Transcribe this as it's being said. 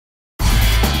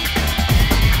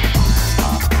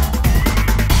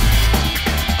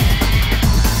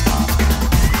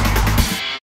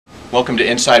Welcome to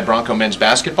Inside Bronco Men's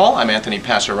Basketball. I'm Anthony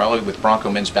Passarelli with Bronco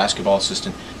Men's Basketball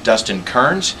assistant Dustin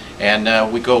Kerns,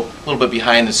 and we go a little bit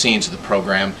behind the scenes of the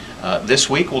program. This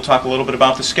week we'll talk a little bit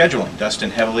about the scheduling. Dustin,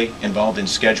 heavily involved in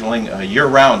scheduling, a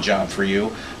year-round job for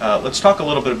you. Let's talk a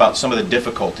little bit about some of the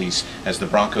difficulties as the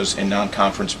Broncos in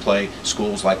non-conference play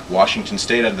schools like Washington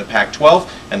State out of the Pac-12,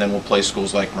 and then we'll play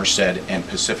schools like Merced and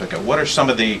Pacifica. What are some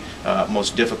of the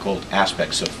most difficult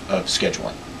aspects of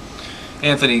scheduling?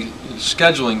 Anthony,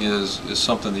 scheduling is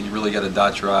something that you really got to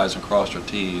dot your I's and cross your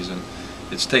T's, and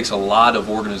it takes a lot of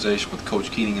organization with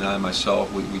Coach Keating and I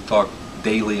myself. We talk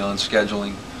daily on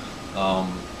scheduling.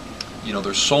 You know,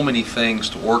 there's so many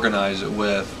things to organize it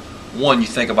with. One, you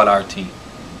think about our team.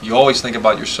 You always think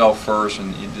about yourself first,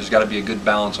 and there's got to be a good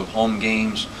balance of home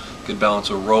games, good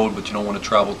balance of road, but you don't want to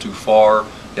travel too far.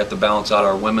 You have to balance out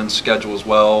our women's schedule as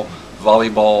well,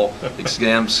 volleyball,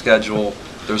 exam schedule.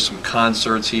 There's some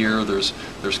concerts here. There's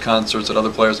concerts at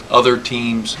other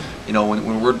teams. You know,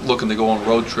 when we're looking to go on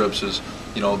road trips,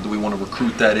 you know, do we want to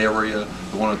recruit that area? Do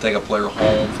we want to take a player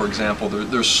home, for example?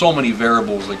 There's so many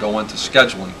variables that go into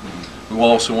scheduling. We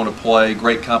also want to play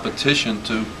great competition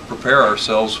to prepare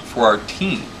ourselves for our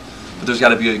team, but there's got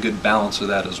to be a good balance of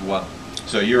that as well.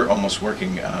 So you're almost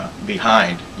working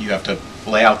behind. You have to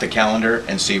lay out the calendar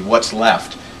and see what's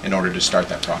left in order to start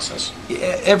that process.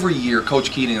 Every year,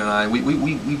 Coach Keating and I,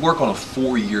 we work on a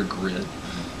 4-year grid.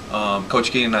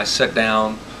 Coach Keating and I sit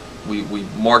down, we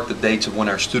mark the dates of when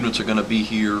our students are going to be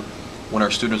here, when our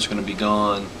students are going to be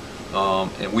gone,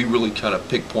 and we really kind of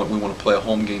pinpoint. We want to play a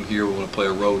home game here, we want to play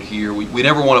a road here. We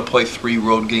never want to play 3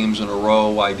 road games in a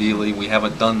row, ideally. We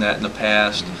haven't done that in the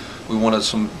past. We want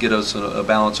to get us a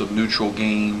balance of neutral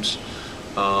games.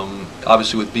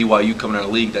 Obviously with BYU coming out of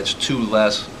the league, that's 2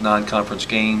 less non-conference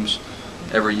games.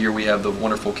 Every year we have the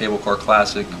wonderful Cable Car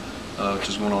Classic, which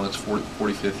is going on its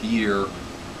 45th year,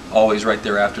 always right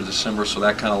there after December, so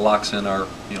that kind of locks in our,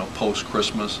 you know,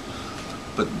 post-Christmas.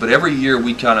 But every year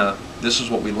we kind of, this is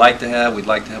what we like to have. We'd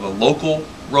like to have a local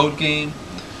road game.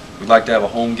 We'd like to have a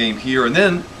home game here, and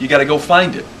then you got to go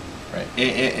find it. Right.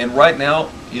 And right now,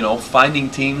 you know, finding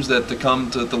teams that to come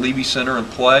to the Levy Center and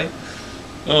play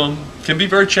can be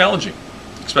very challenging,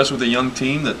 especially with a young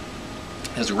team that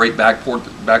has a great backcourt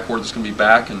that's going to be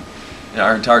back, and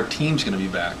our entire team's going to be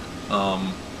back.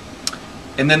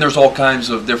 And then there's all kinds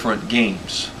of different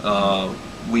games.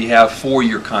 We have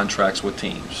 4-year contracts with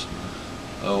teams,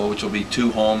 which will be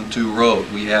 2 home, 2 road.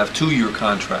 We have 2-year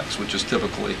contracts, which is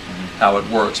typically how it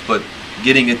works. But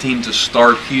getting a team to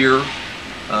start here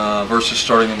versus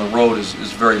starting on the road is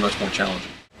very much more challenging.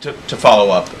 To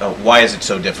follow up, why is it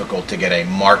so difficult to get a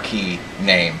marquee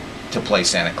name to play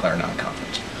Santa Clara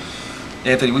non-conference?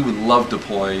 Anthony, we would love to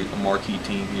play a marquee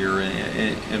team here,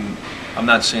 and I'm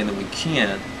not saying that we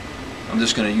can't. I'm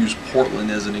just going to use Portland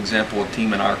as an example, a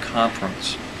team in our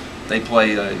conference. They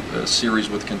play a series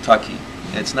with Kentucky.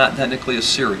 It's not technically a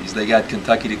series. They got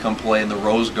Kentucky to come play in the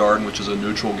Rose Garden, which is a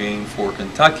neutral game for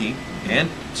Kentucky and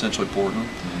essentially Portland,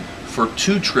 for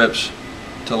 2 trips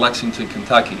to Lexington,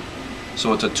 Kentucky.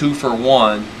 So it's a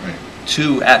 2-for-1, right.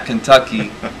 2 at Kentucky,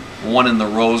 1 in the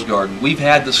Rose Garden. We've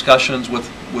had discussions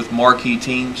with marquee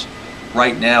teams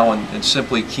right now and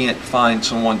simply can't find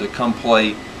someone to come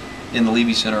play in the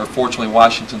Levy Center. Fortunately,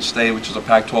 Washington State, which is a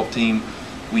Pac-12 team,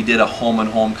 we did a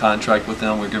home-and-home contract with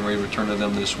them. We're getting ready to return to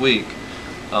them this week.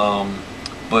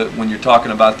 But when you're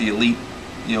talking about the elite,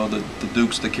 you know, the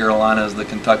Dukes, the Carolinas, the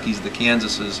Kentuckys, the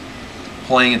Kansases,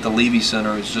 playing at the Levy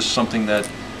Center is just something that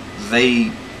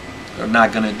they are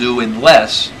not going to do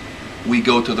unless we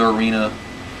go to their arena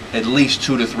at least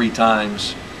 2 to 3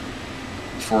 times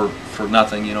for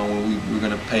nothing. You know, we're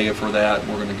going to pay for that.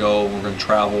 We're going to go. We're going to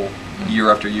travel year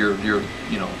after year.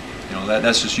 You know,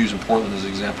 that's just using Portland as an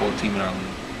example of a team in our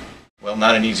league. Well,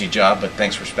 not an easy job, but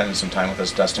thanks for spending some time with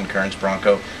us, Dustin Kerns,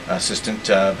 Bronco assistant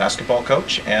basketball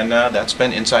coach, and that's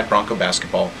been Inside Bronco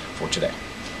Basketball for today.